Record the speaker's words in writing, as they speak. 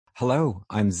Hello,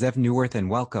 I'm Zev Newworth, and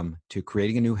welcome to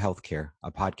Creating a New Healthcare,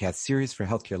 a podcast series for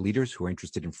healthcare leaders who are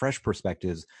interested in fresh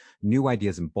perspectives, new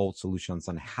ideas, and bold solutions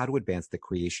on how to advance the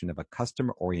creation of a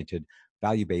customer-oriented,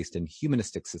 value-based, and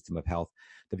humanistic system of health.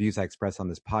 The views I express on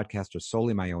this podcast are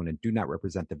solely my own and do not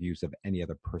represent the views of any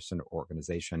other person or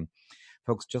organization.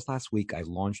 Folks, just last week, I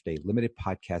launched a limited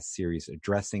podcast series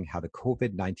addressing how the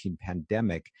COVID-19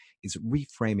 pandemic is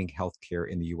reframing healthcare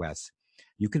in the U.S.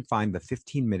 You can find the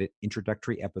 15-minute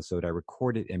introductory episode I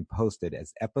recorded and posted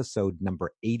as episode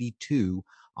number 82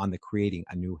 on the Creating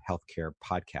a New Healthcare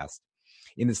podcast.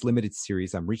 In this limited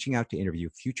series, I'm reaching out to interview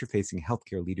future-facing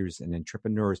healthcare leaders and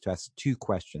entrepreneurs to ask two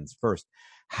questions. First,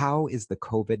 how is the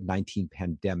COVID-19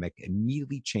 pandemic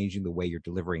immediately changing the way you're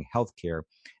delivering healthcare?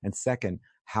 And second,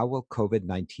 how will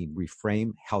COVID-19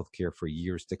 reframe healthcare for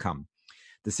years to come?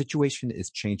 The situation is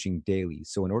changing daily,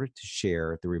 so in order to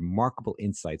share the remarkable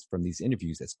insights from these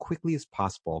interviews as quickly as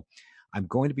possible, I'm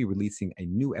going to be releasing a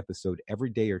new episode every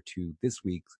day or two this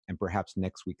week and perhaps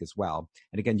next week as well.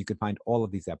 And again, you can find all of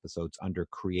these episodes under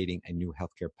Creating a New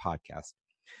Healthcare podcast.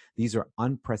 These are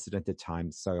unprecedented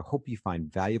times, so I hope you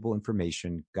find valuable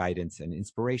information, guidance, and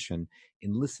inspiration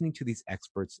in listening to these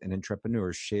experts and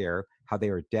entrepreneurs share how they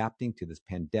are adapting to this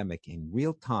pandemic in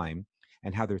real time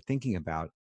and how they're thinking about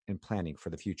and planning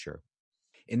for the future.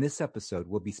 In this episode,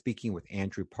 we'll be speaking with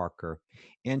Andrew Parker.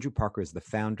 Andrew Parker is the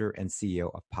founder and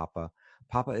CEO of Papa.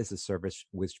 Papa is a service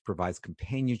which provides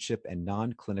companionship and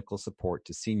non-clinical support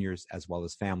to seniors as well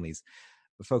as families.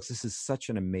 But folks, this is such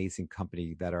an amazing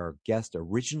company that our guest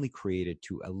originally created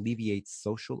to alleviate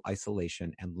social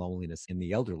isolation and loneliness in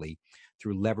the elderly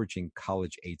through leveraging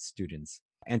college-age students.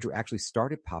 Andrew actually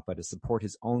started Papa to support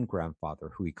his own grandfather,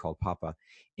 who he called Papa.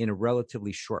 In a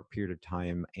relatively short period of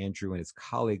time, Andrew and his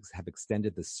colleagues have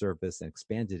extended the service and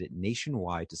expanded it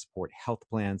nationwide to support health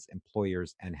plans,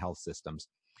 employers, and health systems.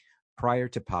 Prior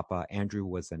to Papa, Andrew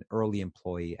was an early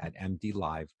employee at MD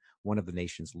Live, one of the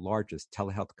nation's largest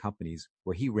telehealth companies,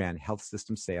 where he ran health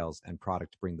system sales and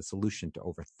product to bring the solution to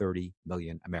over 30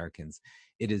 million Americans.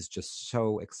 It is just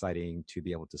so exciting to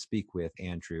be able to speak with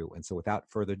Andrew. And so without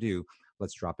further ado,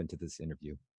 let's drop into this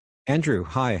interview. Andrew,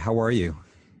 hi, how are you?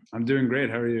 I'm doing great.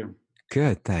 How are you?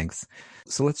 Good, thanks.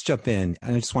 So let's jump in.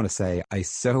 And I just want to say I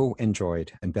so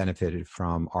enjoyed and benefited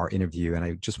from our interview. And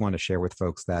I just want to share with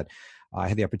folks that I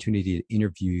had the opportunity to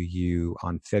interview you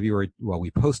on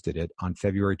we posted it on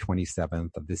February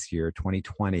 27th of this year,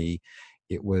 2020.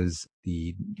 It was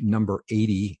the number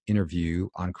 80 interview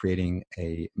on creating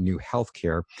a new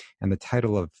healthcare. And the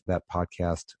title of that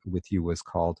podcast with you was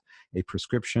called A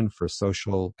Prescription for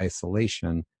Social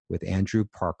Isolation with Andrew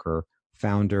Parker,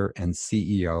 founder and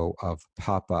CEO of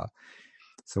Papa.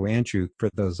 So Andrew, for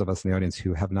those of us in the audience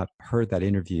who have not heard that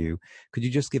interview, could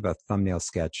you just give a thumbnail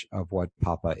sketch of what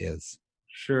Papa is?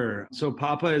 Sure. So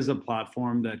Papa is a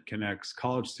platform that connects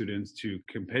college students to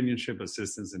companionship,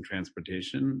 assistance, and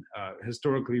transportation.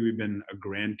 Historically, we've been a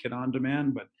grandkid on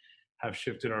demand, but have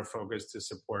shifted our focus to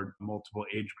support multiple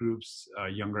age groups,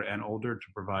 younger and older, to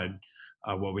provide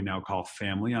what we now call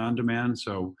family on demand.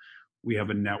 So we have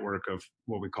a network of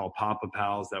what we call Papa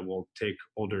Pals that will take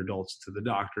older adults to the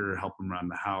doctor, help them around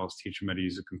the house, teach them how to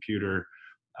use a computer,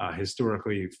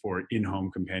 historically for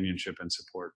in-home companionship and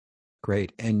support.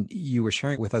 Great. And you were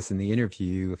sharing with us in the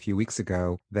interview a few weeks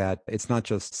ago that it's not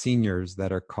just seniors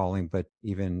that are calling, but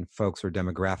even folks or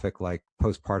demographic like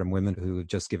postpartum women who have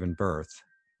just given birth.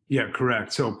 Yeah,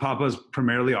 correct. So Papa's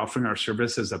primarily offering our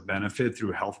service as a benefit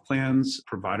through health plans,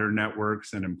 provider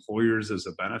networks, and employers as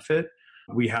a benefit.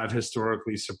 We have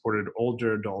historically supported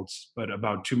older adults, but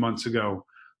about 2 months ago,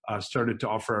 started to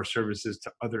offer our services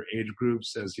to other age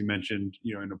groups, as you mentioned,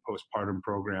 in a postpartum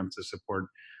program to support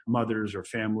mothers or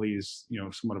families,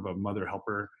 somewhat of a mother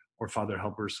helper or father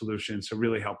helper solution. So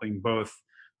really helping both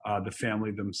the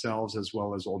family themselves as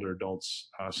well as older adults,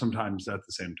 sometimes at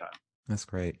the same time. That's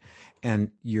great.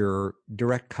 And your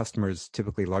direct customers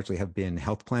typically largely have been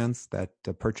health plans that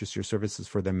purchase your services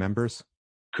for their members?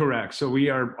 Correct. So we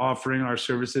are offering our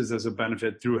services as a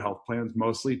benefit through health plans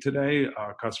mostly today.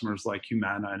 Customers like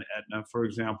Humana and Aetna, for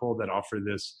example, that offer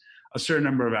this a certain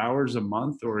number of hours a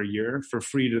month or a year for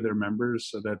free to their members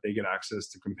so that they get access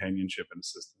to companionship and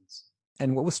assistance.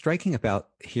 And what was striking about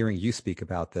hearing you speak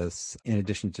about this, in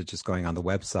addition to just going on the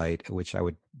website, which I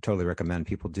would totally recommend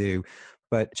people do,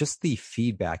 but just the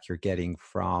feedback you're getting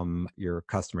from your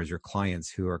customers, your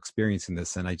clients who are experiencing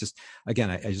this. And I just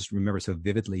remember so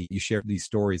vividly, you share these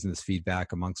stories and this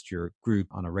feedback amongst your group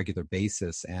on a regular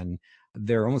basis, and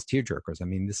they're almost tearjerkers. I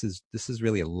mean, this is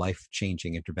really a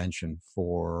life-changing intervention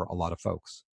for a lot of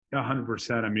folks.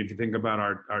 100%. I mean, if you think about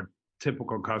our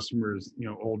typical customers,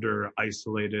 older,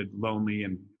 isolated, lonely.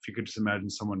 And if you could just imagine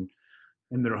someone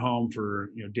in their home for,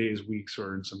 days, weeks,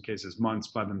 or in some cases months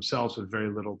by themselves with very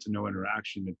little to no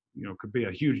interaction, it, could be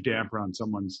a huge damper on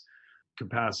someone's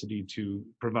capacity to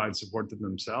provide support to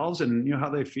themselves and, how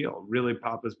they feel. Really,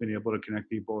 Papa's been able to connect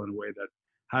people in a way that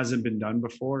hasn't been done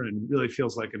before and really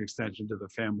feels like an extension to the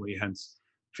family, hence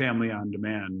family on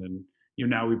demand. And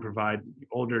now we provide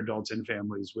older adults and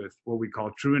families with what we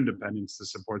call true independence to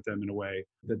support them in a way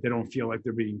that they don't feel like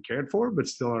they're being cared for, but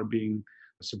still are being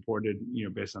supported,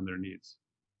 based on their needs.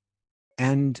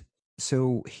 And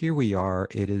so here we are.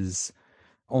 It is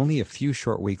only a few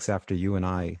short weeks after you and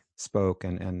I spoke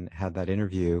and had that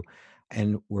interview,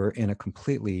 and we're in a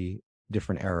completely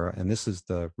different era. And this is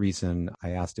the reason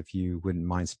I asked if you wouldn't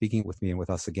mind speaking with me and with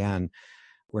us again.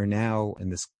 We're now in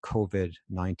this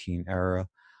COVID-19 era.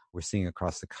 We're seeing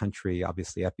across the country,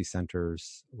 obviously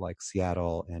epicenters like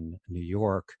Seattle and New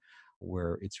York,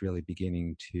 where it's really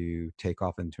beginning to take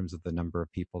off in terms of the number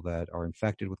of people that are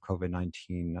infected with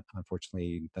COVID-19.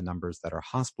 Unfortunately, the numbers that are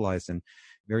hospitalized, and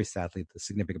very sadly, the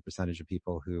significant percentage of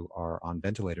people who are on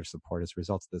ventilator support as a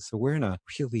result of this. So we're in a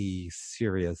really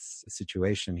serious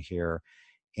situation here.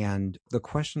 And the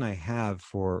question I have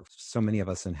for so many of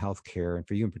us in healthcare, and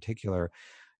for you in particular,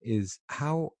 is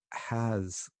how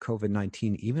has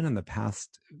COVID-19, even in the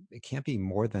past, it can't be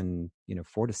more than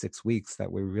 4 to 6 weeks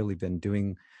that we've really been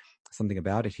doing something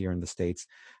about it here in the States.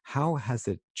 How has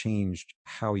it changed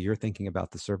how you're thinking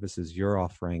about the services you're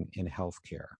offering in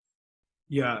healthcare?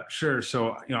 Yeah, sure.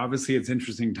 So, obviously it's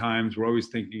interesting times. We're always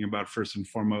thinking about first and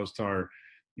foremost our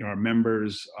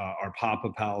members, our Papa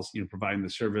Pals, providing the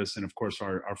service, and of course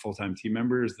our full-time team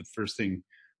members. The first thing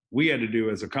we had to do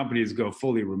as a company is go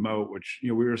fully remote, which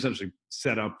we were essentially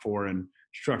set up for and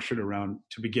structured around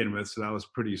to begin with. So that was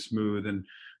pretty smooth. And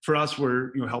for us,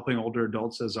 we're helping older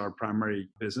adults as our primary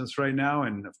business right now,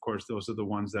 and of course those are the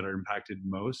ones that are impacted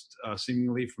most,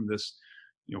 seemingly, from this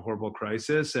horrible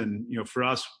crisis. And for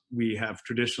us, we have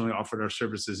traditionally offered our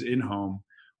services in home,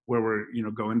 where we're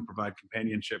go and provide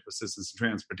companionship, assistance, and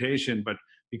transportation. But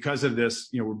because of this,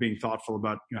 we're being thoughtful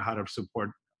about how to support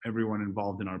everyone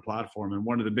involved in our platform. And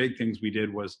one of the big things we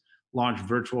did was launch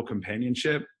virtual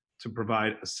companionship to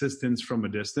provide assistance from a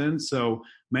distance. So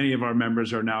many of our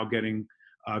members are now getting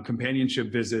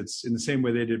companionship visits in the same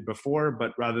way they did before,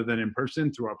 but rather than in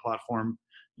person, through our platform,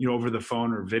 over the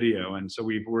phone or video. And so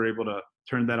we were able to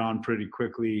turn that on pretty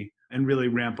quickly and really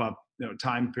ramp up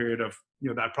time period of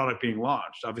that product being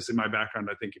launched. Obviously, my background,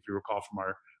 I think if you recall from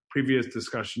our previous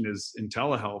discussion, is in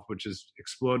telehealth, which has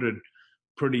exploded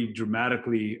pretty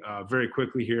dramatically very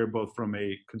quickly here, both from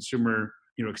a consumer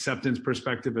acceptance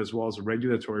perspective as well as a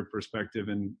regulatory perspective.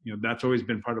 And that's always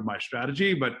been part of my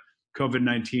strategy, but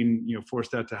COVID-19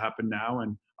 forced that to happen now,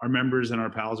 and our members and our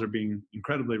pals are being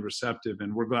incredibly receptive.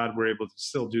 And we're glad we're able to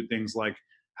still do things like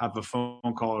have a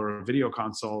phone call or a video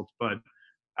consult, but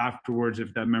afterwards,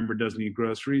 if that member does need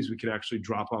groceries, we could actually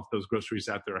drop off those groceries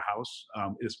at their house.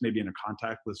 It's maybe in a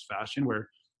contactless fashion where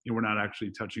we're not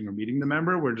actually touching or meeting the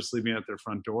member. We're just leaving it at their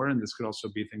front door. And this could also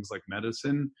be things like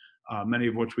medicine, many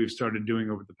of which we've started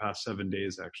doing over the past 7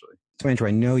 days, actually. So, Andrew,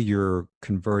 I know you're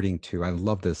converting to, I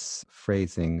love this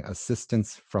phrasing,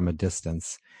 assistance from a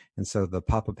distance. And so the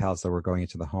Papa Pals that were going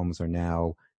into the homes are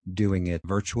now doing it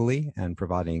virtually and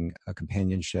providing a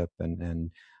companionship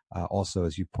and also,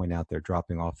 as you point out, they're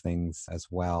dropping off things as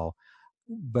well.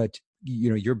 But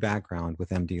your background with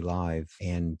MD Live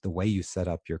and the way you set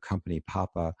up your company,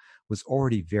 Papa, was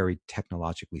already very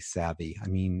technologically savvy. I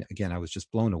mean, again, I was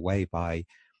just blown away by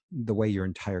the way your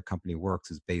entire company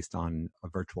works is based on a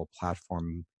virtual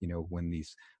platform. When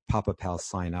these Papa Pals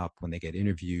sign up, when they get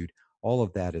interviewed, all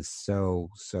of that is so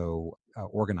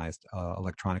organized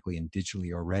electronically and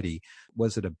digitally already.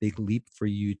 Was it a big leap for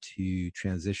you to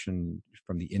transition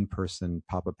from the in-person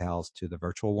Papa Pals to the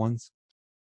virtual ones?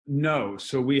 No.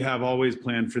 So we have always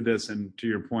planned for this. And to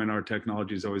your point, our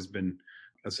technology has always been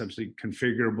essentially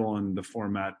configurable in the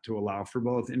format to allow for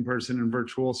both in-person and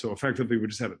virtual. So effectively, we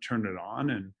just had to turn it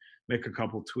on and make a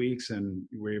couple tweaks, and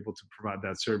we're able to provide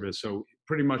that service. So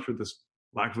pretty much with this,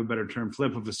 lack of a better term,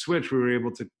 flip of a switch, we were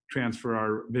able to transfer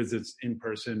our visits in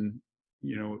person,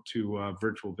 to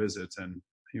virtual visits. And,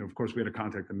 of course, we had to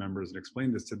contact the members and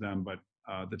explain this to them, but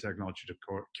the technology took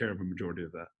care of a majority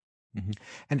of that. Mm-hmm.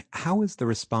 And how is the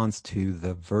response to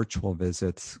the virtual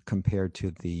visits compared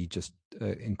to the just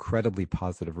incredibly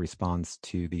positive response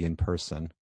to the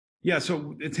in-person? Yeah,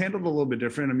 so it's handled a little bit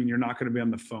different. I mean, you're not going to be on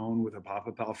the phone with a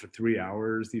Papa Pal for 3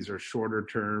 hours. These are shorter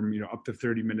term, up to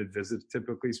 30-minute visits,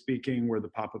 typically speaking, where the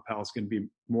Papa Pals can be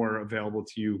more available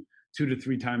to you 2 to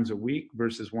 3 times a week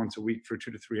versus once a week for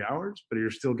 2 to 3 hours. But you're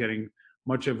still getting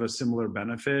much of a similar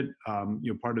benefit.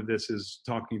 Part of this is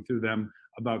talking through them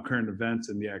about current events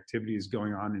and the activities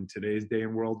going on in today's day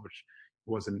and world, which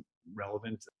wasn't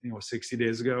relevant, 60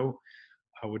 days ago,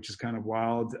 which is kind of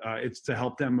wild. It's to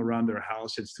help them around their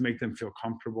house. It's to make them feel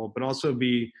comfortable, but also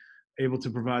be able to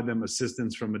provide them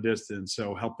assistance from a distance.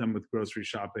 So help them with grocery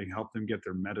shopping, help them get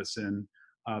their medicine,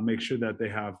 make sure that they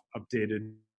have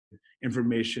updated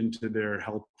information to their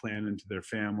health plan and to their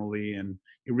family, and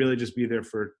you really just be there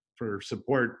for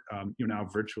support, now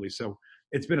virtually. So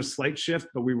it's been a slight shift,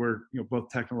 but we were, both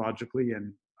technologically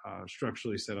and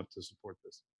structurally set up to support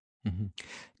this. Mm-hmm.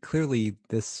 Clearly,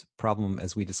 this problem,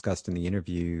 as we discussed in the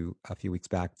interview a few weeks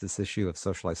back, this issue of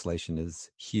social isolation is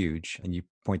huge. And you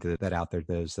pointed that out there.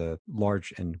 There's a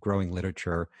large and growing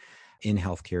literature in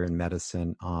healthcare and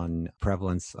medicine on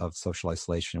prevalence of social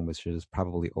isolation, which is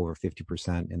probably over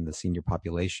 50% in the senior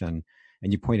population.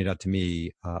 And you pointed out to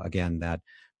me, again, that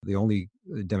the only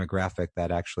demographic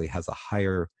that actually has a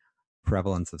higher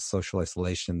prevalence of social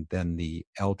isolation than the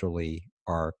elderly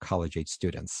are college-age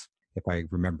students, if I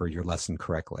remember your lesson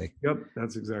correctly. Yep,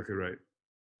 that's exactly right.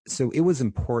 So it was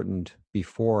important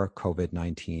before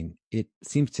COVID-19. It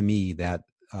seems to me that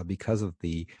because of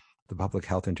the public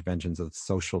health interventions of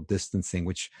social distancing,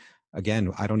 which, again,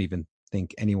 I don't even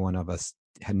think any one of us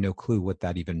had no clue what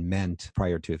that even meant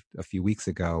prior to a few weeks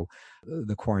ago,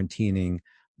 the quarantining,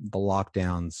 the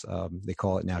lockdowns, they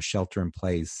call it now shelter in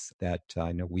place, that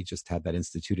I know we just had that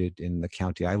instituted in the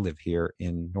county I live here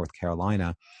in North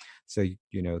Carolina. So,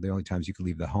 the only times you can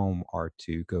leave the home are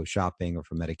to go shopping or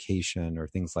for medication or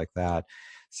things like that.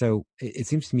 So it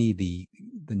seems to me the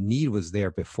need was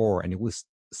there before and it was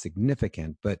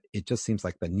significant, but it just seems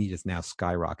like the need is now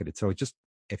skyrocketed. So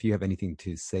if you have anything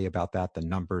to say about that, the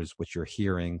numbers, what you're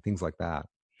hearing, things like that.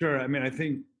 Sure. I mean, I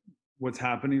think what's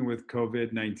happening with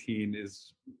COVID-19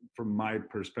 is, from my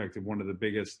perspective, one of the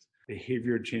biggest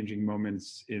behavior changing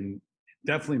moments in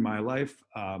definitely my life.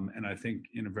 And I think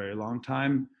in a very long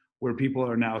time, where people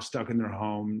are now stuck in their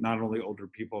home, not only older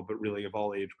people, but really of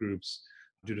all age groups,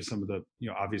 due to some of the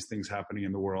obvious things happening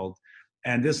in the world.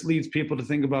 And this leads people to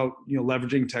think about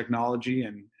leveraging technology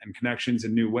and connections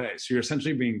in new ways. So you're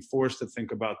essentially being forced to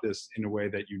think about this in a way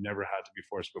that you never had to be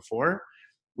forced before,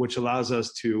 which allows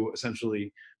us to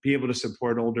essentially be able to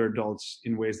support older adults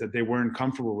in ways that they weren't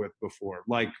comfortable with before,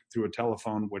 like through a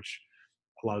telephone, which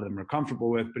a lot of them are comfortable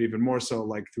with, but even more so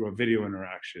like through a video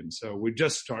interaction. So we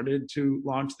just started to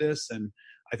launch this, and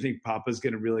I think Papa is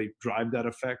going to really drive that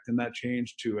effect and that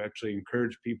change to actually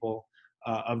encourage people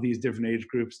of these different age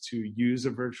groups to use a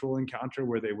virtual encounter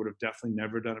where they would have definitely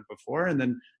never done it before, and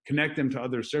then connect them to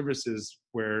other services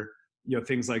where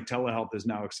things like telehealth is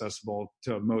now accessible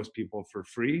to most people for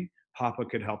free. Papa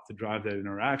could help to drive that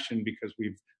interaction because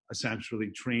we've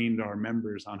essentially trained our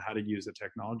members on how to use the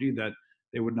technology that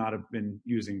they would not have been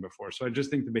using before. So I just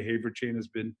think the behavior change has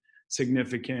been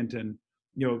significant, and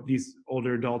these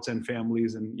older adults and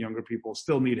families and younger people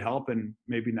still need help, and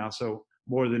maybe now so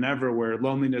more than ever, where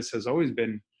loneliness has always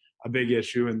been a big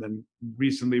issue and then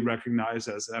recently recognized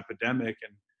as an epidemic,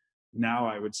 and now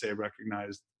I would say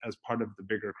recognized as part of the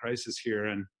bigger crisis here.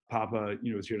 And Papa,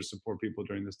 is here to support people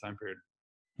during this time period.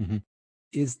 Mm-hmm.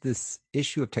 Is this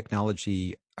issue of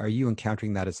technology, are you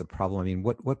encountering that as a problem? I mean,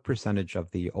 what percentage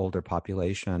of the older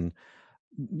population,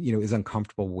 is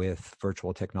uncomfortable with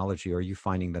virtual technology? Or are you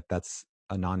finding that that's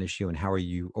a non-issue, and how are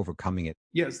you overcoming it?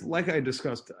 Yes, like I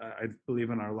discussed, I believe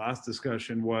in our last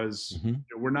discussion was,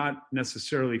 we're not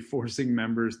necessarily forcing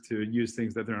members to use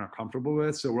things that they're not comfortable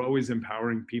with. So we're always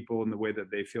empowering people in the way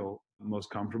that they feel most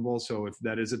comfortable. So if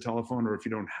that is a telephone, or if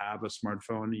you don't have a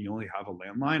smartphone and you only have a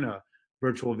landline, a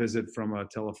virtual visit from a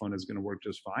telephone is going to work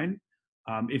just fine.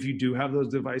 If you do have those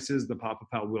devices, the Papa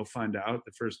Pal will find out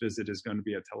the first visit is going to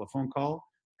be a telephone call.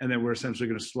 And then we're essentially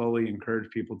going to slowly encourage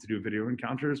people to do video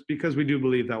encounters, because we do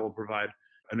believe that will provide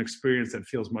an experience that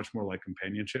feels much more like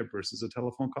companionship versus a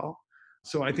telephone call.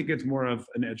 So I think it's more of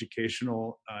an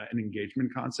educational and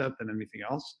engagement concept than anything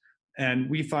else. And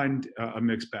we find a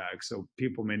mixed bag. So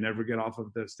people may never get off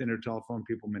of the standard telephone.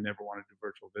 People may never want to do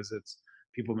virtual visits.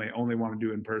 People may only want to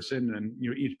do in person. And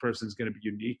each person is going to be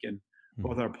unique. And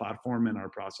both our platform and our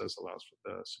process allows for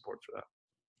the support for that.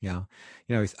 Yeah.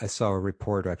 I saw a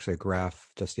report, or actually a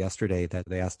graph just yesterday, that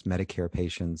they asked Medicare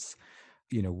patients,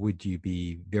 would you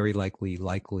be very likely,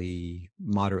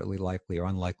 moderately likely, or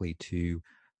unlikely to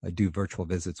do virtual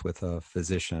visits with a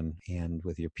physician and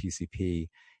with your PCP?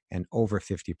 And over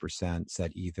 50%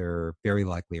 said either very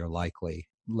likely or likely.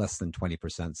 Less than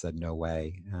 20% said no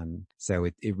way. And so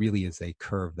it really is a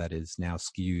curve that is now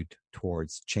skewed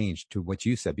towards change, to what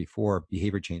you said before,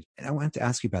 behavior change. And I wanted to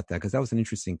ask you about that, because that was an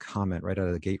interesting comment right out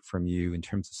of the gate from you, in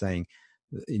terms of saying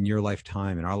in your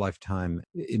lifetime, in our lifetime,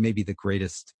 it may be the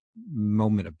greatest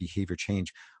moment of behavior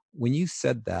change. When you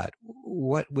said that,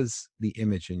 what was the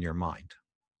image in your mind?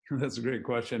 That's a great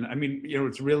question. I mean,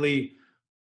 it's really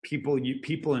people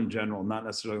in general, not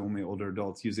necessarily only older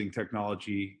adults, using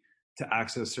technology to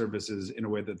access services in a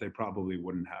way that they probably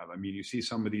wouldn't have. I mean, you see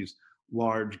some of these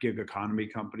large gig economy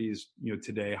companies,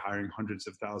 today hiring hundreds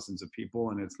of thousands of people,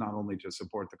 and it's not only to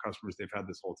support the customers they've had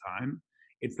this whole time,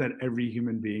 it's that every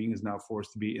human being is now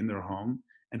forced to be in their home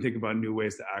and think about new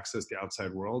ways to access the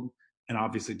outside world. And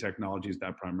obviously technology is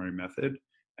that primary method.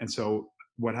 And so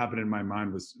what happened in my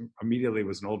mind was immediately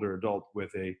was an older adult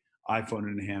with a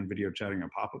iPhone in hand, video chatting on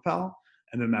Papa Pal,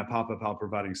 and then that Papa Pal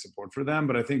providing support for them.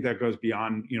 But I think that goes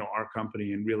beyond, our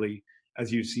company, and really,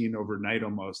 as you've seen overnight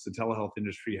almost, the telehealth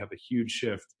industry have a huge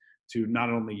shift to not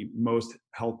only most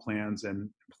health plans and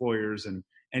employers and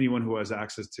anyone who has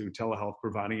access to telehealth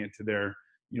providing it to their,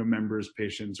 members,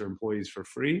 patients, or employees for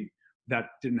free. That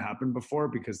didn't happen before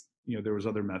because there was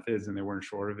other methods and they weren't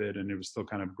sure of it, and it was still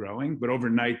kind of growing. But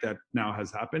overnight, that now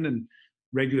has happened, and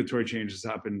regulatory changes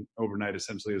happen overnight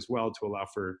essentially as well to allow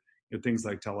for things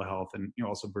like telehealth and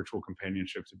also virtual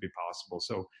companionship to be possible.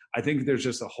 So I think there's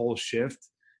just a whole shift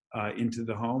into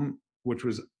the home, which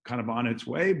was kind of on its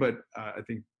way, but I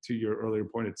think to your earlier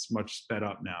point, it's much sped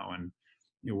up now, and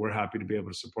we're happy to be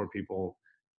able to support people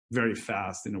very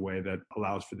fast in a way that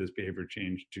allows for this behavior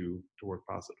change to work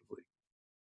positively.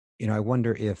 I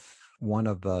wonder if one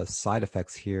of the side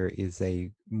effects here is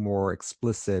a more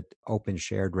explicit, open,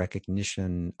 shared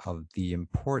recognition of the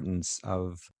importance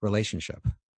of relationship,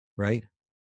 right?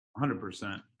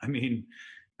 100%. I mean,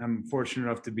 I'm fortunate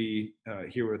enough to be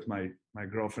here with my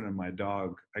girlfriend and my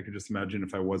dog. I could just imagine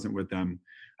if I wasn't with them.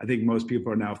 I think most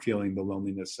people are now feeling the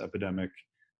loneliness epidemic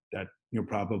that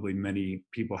probably many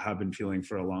people have been feeling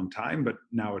for a long time, but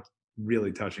now it's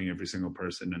really touching every single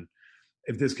person. And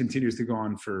if this continues to go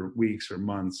on for weeks or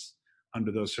months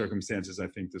under those circumstances, I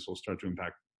think this will start to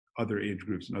impact other age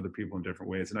groups and other people in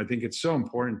different ways. And I think it's so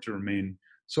important to remain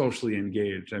socially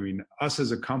engaged. I mean, us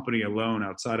as a company alone,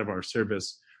 outside of our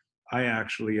service, I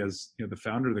actually, as the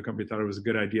founder of the company, thought it was a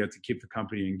good idea to keep the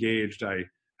company engaged. I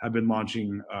have been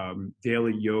launching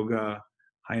daily yoga,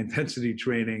 high intensity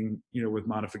training, with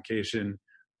modification,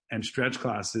 and stretch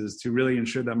classes to really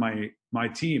ensure that my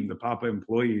team, the Papa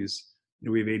employees,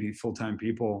 we have 80 full-time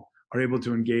people, are able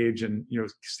to engage and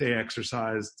stay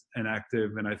exercised and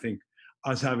active. And I think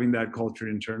us having that culture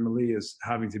internally is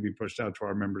having to be pushed out to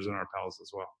our members and our pals as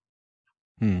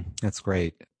well. That's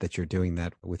great that you're doing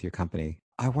that with your company.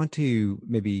 I want to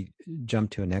maybe jump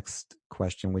to a next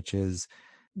question, which is,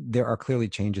 there are clearly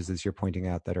changes, as you're pointing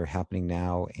out, that are happening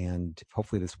now, and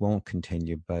hopefully this won't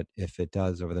continue. But if it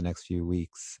does over the next few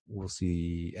weeks, we'll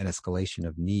see an escalation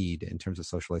of need in terms of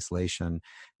social isolation.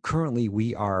 Currently,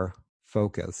 we are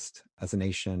focused as a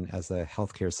nation, as a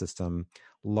healthcare system,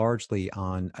 largely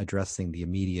on addressing the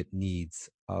immediate needs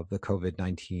of the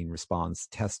COVID-19 response,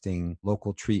 testing,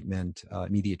 local treatment,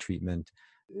 immediate treatment,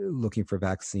 looking for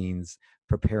vaccines,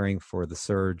 preparing for the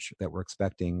surge that we're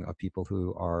expecting of people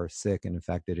who are sick and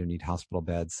infected who need hospital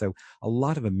beds. So a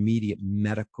lot of immediate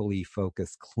medically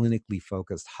focused, clinically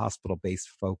focused, hospital-based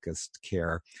focused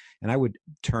care. And I would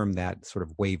term that sort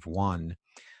of wave one.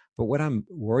 But what I'm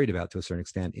worried about to a certain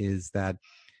extent is that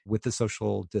with the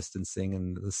social distancing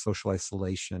and the social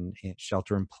isolation and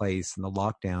shelter in place and the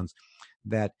lockdowns,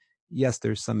 that yes,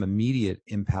 there's some immediate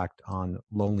impact on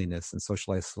loneliness and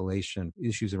social isolation,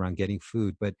 issues around getting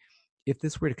food. But if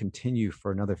this were to continue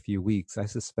for another few weeks, I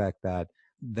suspect that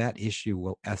that issue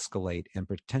will escalate and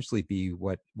potentially be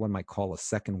what one might call a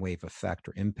second wave effect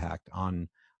or impact on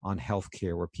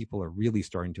healthcare, where people are really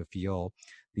starting to feel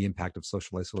the impact of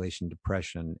social isolation,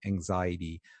 depression,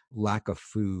 anxiety, lack of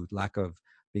food, lack of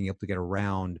being able to get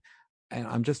around. And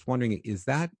I'm just wondering, is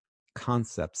that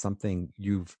concept something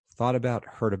you've thought about,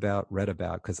 heard about, read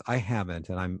about? Because I haven't,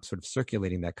 and I'm sort of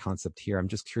circulating that concept here. I'm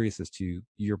just curious as to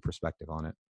your perspective on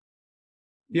it.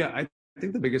 Yeah, I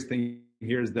think the biggest thing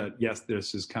here is that, yes,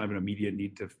 this is kind of an immediate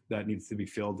need that needs to be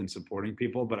filled in supporting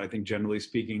people. But I think generally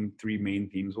speaking, three main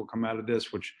themes will come out of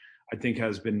this, which I think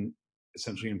has been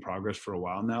essentially in progress for a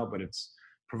while now, but it's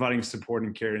providing support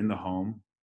and care in the home,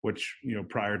 which,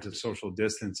 prior to social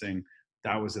distancing,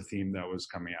 that was a theme that was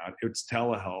coming out. It's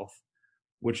telehealth,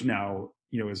 which now,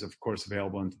 is of course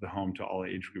available into the home to all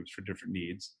age groups for different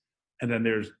needs. And then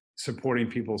there's supporting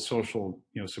people's social,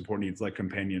 support needs like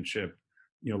companionship,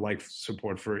 like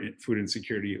support for food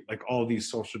insecurity, like all these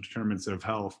social determinants of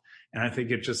health. And I think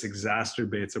it just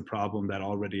exacerbates a problem that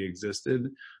already existed.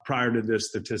 Prior to this,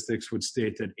 statistics would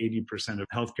state that 80% of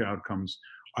healthcare outcomes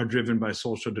are driven by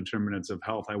social determinants of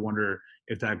health. I wonder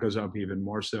if that goes up even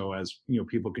more so as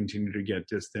people continue to get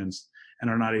distanced and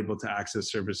are not able to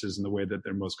access services in the way that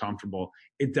they're most comfortable.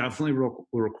 It definitely will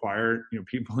require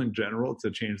people in general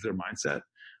to change their mindset.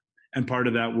 And part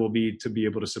of that will be to be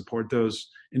able to support those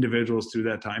individuals through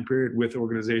that time period with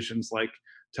organizations like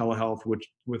telehealth,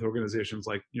 with organizations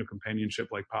like companionship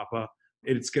like Papa.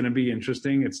 It's going to be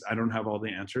interesting. I don't have all the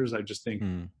answers. I just think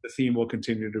the theme will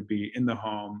continue to be in the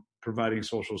home, providing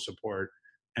social support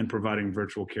and providing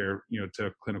virtual care,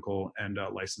 to clinical and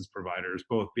licensed providers,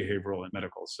 both behavioral and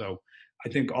medical. So I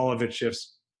think all of it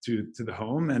shifts to the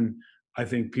home, and I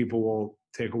think people will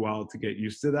take a while to get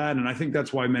used to that. And I think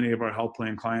that's why many of our health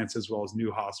plan clients, as well as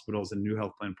new hospitals and new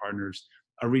health plan partners,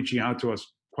 are reaching out to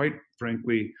us, quite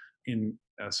frankly, in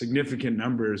significant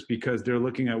numbers, because they're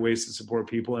looking at ways to support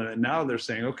people. And now they're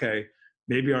saying, okay,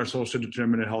 maybe our social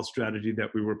determinant health strategy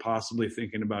that we were possibly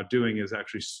thinking about doing is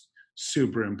actually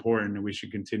super important, and we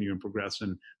should continue and progress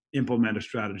and implement a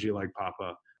strategy like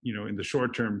Papa, in the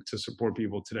short term to support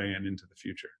people today and into the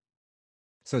future.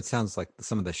 So it sounds like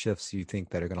some of the shifts you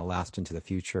think that are going to last into the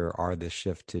future are this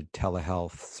shift to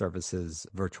telehealth services,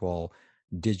 virtual,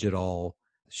 digital,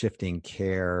 shifting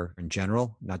care in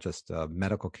general, not just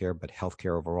medical care, but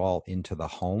healthcare overall into the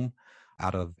home,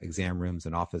 out of exam rooms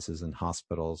and offices and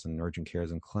hospitals and urgent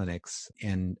cares and clinics.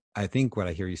 And I think what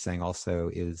I hear you saying also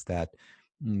is that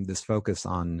this focus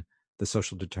on the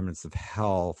social determinants of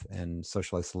health and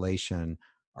social isolation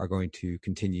are going to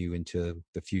continue into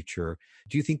the future.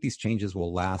 Do you think these changes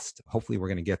will last? Hopefully we're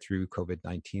going to get through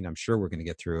COVID-19. I'm sure we're going to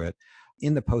get through it.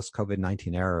 In the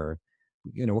post-COVID-19 era,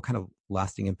 what kind of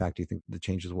lasting impact do you think the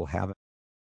changes will have?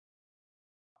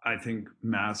 I think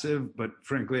massive, but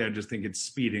frankly, I just think it's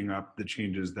speeding up the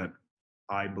changes that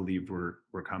I believed were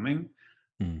coming.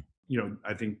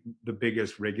 I think the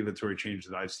biggest regulatory change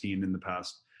that I've seen in the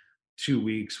past 2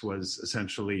 weeks was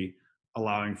essentially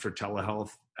allowing for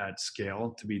telehealth at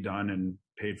scale to be done and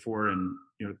paid for, and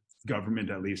government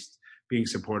at least being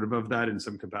supportive of that in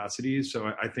some capacities.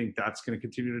 So I think that's going to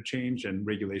continue to change, and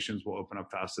regulations will open up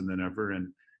faster than ever,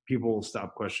 and people will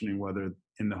stop questioning whether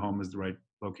in the home is the right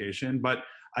location. But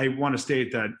I want to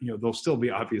state that there'll still be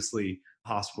obviously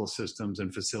hospital systems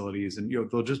and facilities, and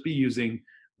they'll just be using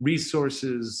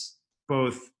resources,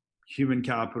 both human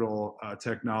capital,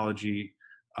 technology,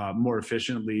 more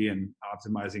efficiently, and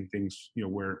optimizing things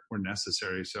where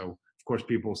necessary. So of course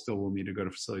people still will need to go to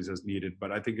facilities as needed,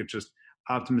 but I think it's just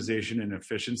optimization and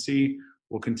efficiency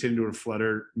will continue to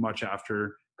flutter much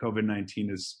after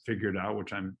COVID-19 is figured out,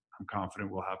 which I'm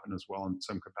confident will happen as well in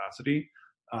some capacity.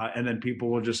 And then people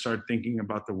will just start thinking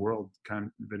about the world kind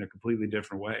of in a completely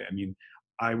different way. I mean,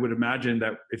 I would imagine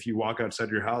that if you walk outside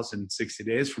your house in 60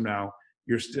 days from now,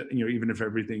 you're still, even if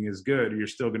everything is good, you're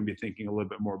still going to be thinking a little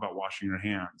bit more about washing your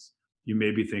hands. You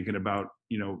may be thinking about,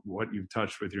 what you've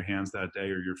touched with your hands that day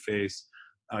or your face.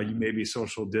 You may be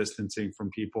social distancing from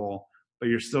people, but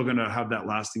you're still going to have that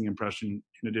lasting impression,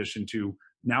 in addition to,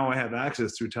 now I have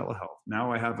access through telehealth.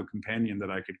 Now I have a companion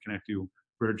that I could connect to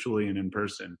virtually and in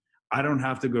person. I don't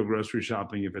have to go grocery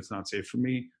shopping if it's not safe for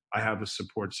me. I have a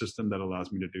support system that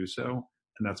allows me to do so,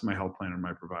 and that's my health plan and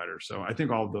my provider. So I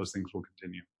think all of those things will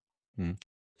continue.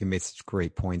 You made such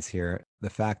great points here. The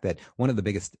fact that one of the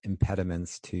biggest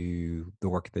impediments to the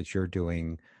work that you're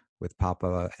doing with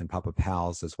Papa and Papa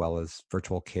Pals, as well as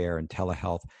virtual care and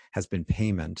telehealth, has been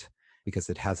payment, because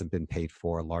it hasn't been paid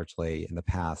for largely in the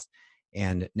past.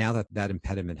 And now that that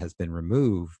impediment has been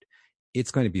removed,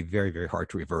 it's going to be very, very hard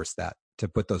to reverse that, to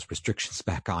put those restrictions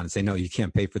back on and say, no, you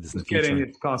can't pay for this in the future.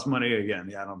 It costs money again.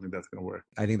 Yeah, I don't think that's going to work.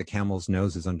 I think the camel's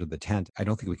nose is under the tent. I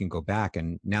don't think we can go back.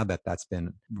 And now that that's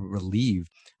been relieved,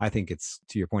 I think it's,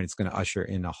 to your point, it's going to usher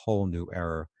in a whole new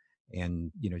era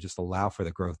and, just allow for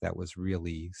the growth that was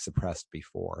really suppressed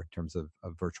before in terms of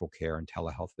virtual care and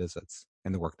telehealth visits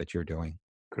and the work that you're doing.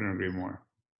 Couldn't agree more.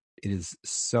 It is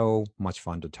so much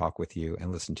fun to talk with you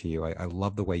and listen to you. I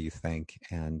love the way you think,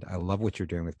 and I love what you're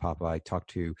doing with Papa. I talk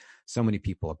to so many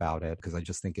people about it because I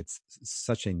just think it's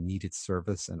such a needed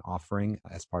service and offering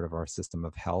as part of our system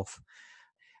of health.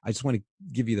 I just want to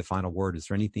give you the final word. Is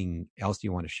there anything else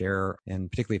you want to share?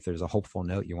 And particularly if there's a hopeful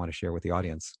note you want to share with the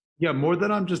audience? Yeah, more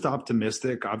than I'm just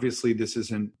optimistic. Obviously, this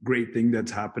isn't a great thing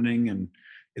that's happening, and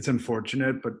it's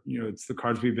unfortunate, but it's the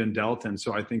cards we've been dealt. And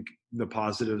so I think the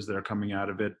positives that are coming out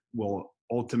of it will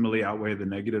ultimately outweigh the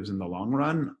negatives in the long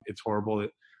run. It's horrible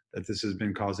that this has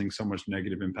been causing so much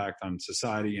negative impact on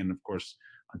society and, of course,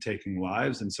 on taking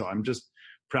lives. And so I'm just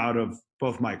proud of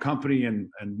both my company and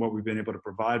what we've been able to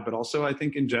provide, but also I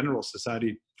think in general,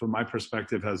 society, from my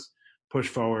perspective, has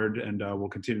pushed forward and will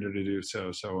continue to do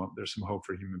so. So there's some hope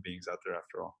for human beings out there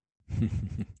after all.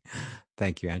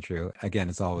 Thank you, Andrew. Again,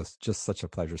 as always, just such a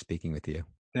pleasure speaking with you.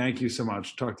 Thank you so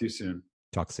much. Talk to you soon.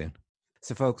 Talk soon.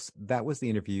 So, folks, that was the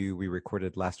interview we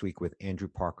recorded last week with Andrew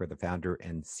Parker, the founder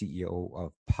and CEO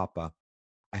of Papa.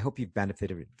 I hope you've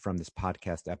benefited from this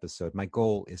podcast episode. My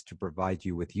goal is to provide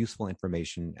you with useful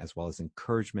information as well as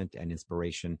encouragement and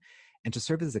inspiration, and to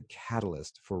serve as a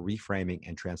catalyst for reframing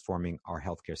and transforming our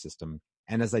healthcare system.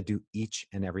 And as I do each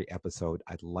and every episode,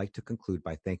 I'd like to conclude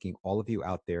by thanking all of you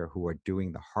out there who are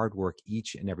doing the hard work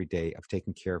each and every day of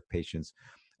taking care of patients,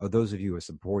 or those of you who are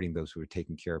supporting those who are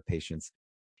taking care of patients.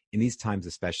 In these times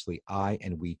especially, I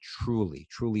and we truly,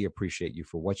 truly appreciate you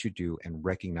for what you do and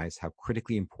recognize how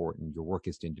critically important your work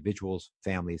is to individuals,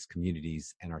 families,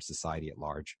 communities, and our society at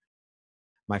large.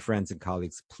 My friends and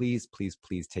colleagues, please, please,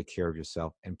 please take care of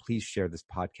yourself, and please share this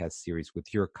podcast series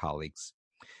with your colleagues.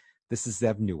 This is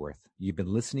Zev Neuwirth. You've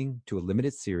been listening to a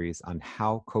limited series on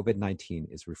how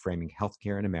COVID-19 is reframing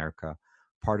healthcare in America,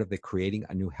 part of the Creating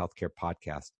a New Healthcare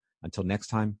podcast. Until next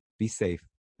time, be safe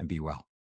and be well.